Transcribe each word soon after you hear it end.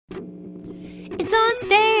It's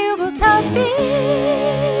Unstable Topic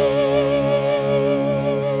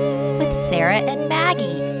with Sarah and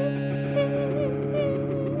Maggie.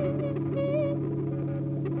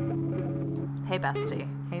 Hey, bestie.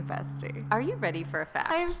 Hey, bestie. Are you ready for a fact?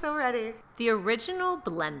 I am so ready. The original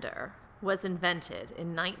blender was invented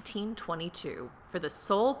in 1922 for the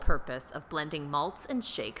sole purpose of blending malts and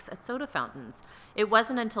shakes at soda fountains. It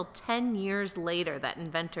wasn't until 10 years later that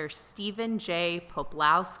inventor Stephen J.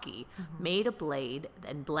 Poplawski made a blade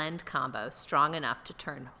and blend combo strong enough to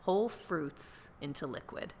turn whole fruits into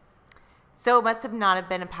liquid. So it must have not have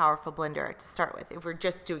been a powerful blender to start with if we're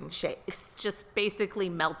just doing shakes. It's just basically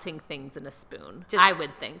melting things in a spoon, Just- I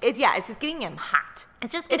would think. It's just getting them hot.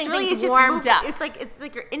 It's just getting it's things just warmed up. It's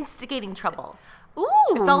like you're instigating trouble. Ooh.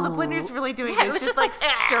 It's all the blender's really doing. Yeah, is it was just like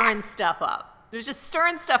stirring stuff up. It was just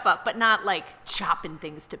stirring stuff up, but not like chopping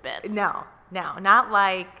things to bits. No, not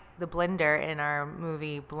like the blender in our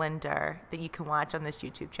movie Blender that you can watch on this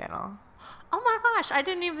YouTube channel. Oh my gosh, I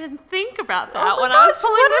didn't even think about that Oh my when I was gosh,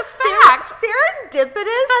 pulling what this a fact.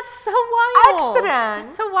 Serendipitous. That's so wild. Accident.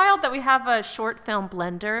 It's so wild that we have a short film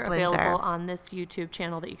Blender available on this YouTube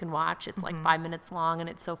channel that you can watch. It's like 5 minutes long and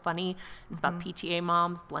it's so funny. It's about PTA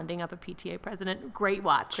moms blending up a PTA president. Great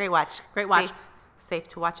watch. Great watch. Great watch. Safe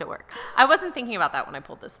to watch at work. I wasn't thinking about that when I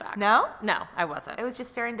pulled this fact. No? No, I wasn't. It was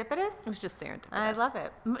just serendipitous? It was just serendipitous. I love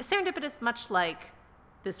it. Serendipitous, much like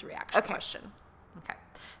this reaction Okay. question. Okay.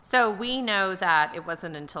 So we know that it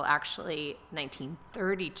wasn't until actually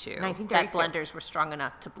 1932 that blenders were strong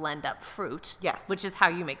enough to blend up fruit. Yes. Which is how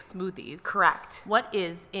you make smoothies. Correct. What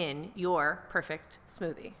is in your perfect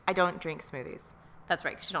smoothie? I don't drink smoothies. That's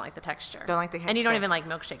right, because you don't like the texture. Don't like the And you don't texture. even like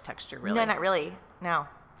milkshake texture, really. No, not really. No.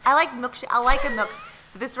 I like milkshake. I like a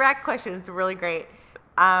milkshake. So this rack question is really great.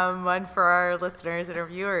 One for our listeners and our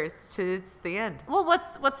viewers to the end. Well,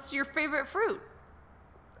 what's your favorite fruit?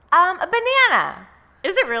 A banana.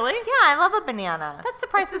 Is it really? Yeah, I love a banana. That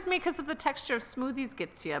surprises me because of the texture of smoothies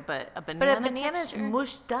gets you, but a banana But a banana is texture?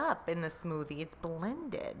 mushed up in a smoothie. It's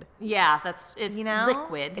blended. Yeah, it's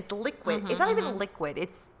liquid. It's liquid. It's not even liquid.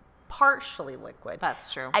 It's partially liquid.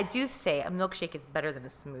 That's true. I do say a milkshake is better than a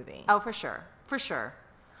smoothie. Oh, for sure. For sure.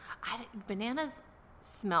 Bananas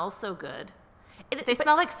smell so good. They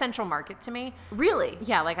smell like Central Market to me. Really?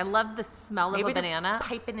 Yeah, like I love the smell of a banana.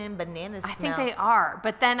 Piping in bananas. I think they are.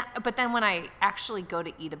 But then when I actually go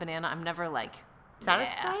to eat a banana, I'm never like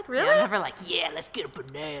satisfied. Yeah. Really? Yeah, I'm never like, yeah, let's get a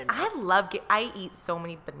banana. I eat so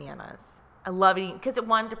many bananas. I love eating because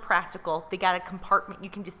they're practical. They got a compartment. You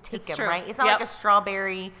can just take them, true. right? It's not like a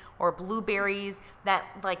strawberry or blueberries that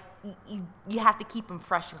like you have to keep them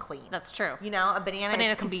fresh and clean. That's true. You know, a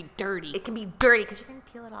banana can be dirty. It can be dirty because you're going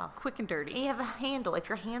to peel it off. Quick and dirty. And you have a handle if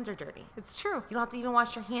your hands are dirty. It's true. You don't have to even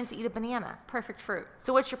wash your hands to eat a banana. Perfect fruit.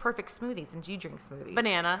 So what's your perfect smoothie since you drink smoothies?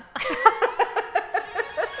 Banana.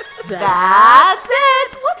 That's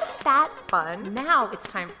it. Wasn't that fun? Now it's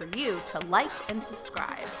time for you to like and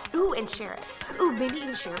subscribe. Ooh, and share it. Ooh, maybe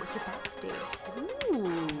even share it with your bestie.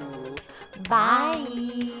 Ooh. Bye.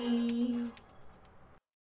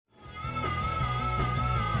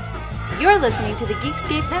 You're listening to the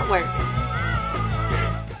Geekscape Network.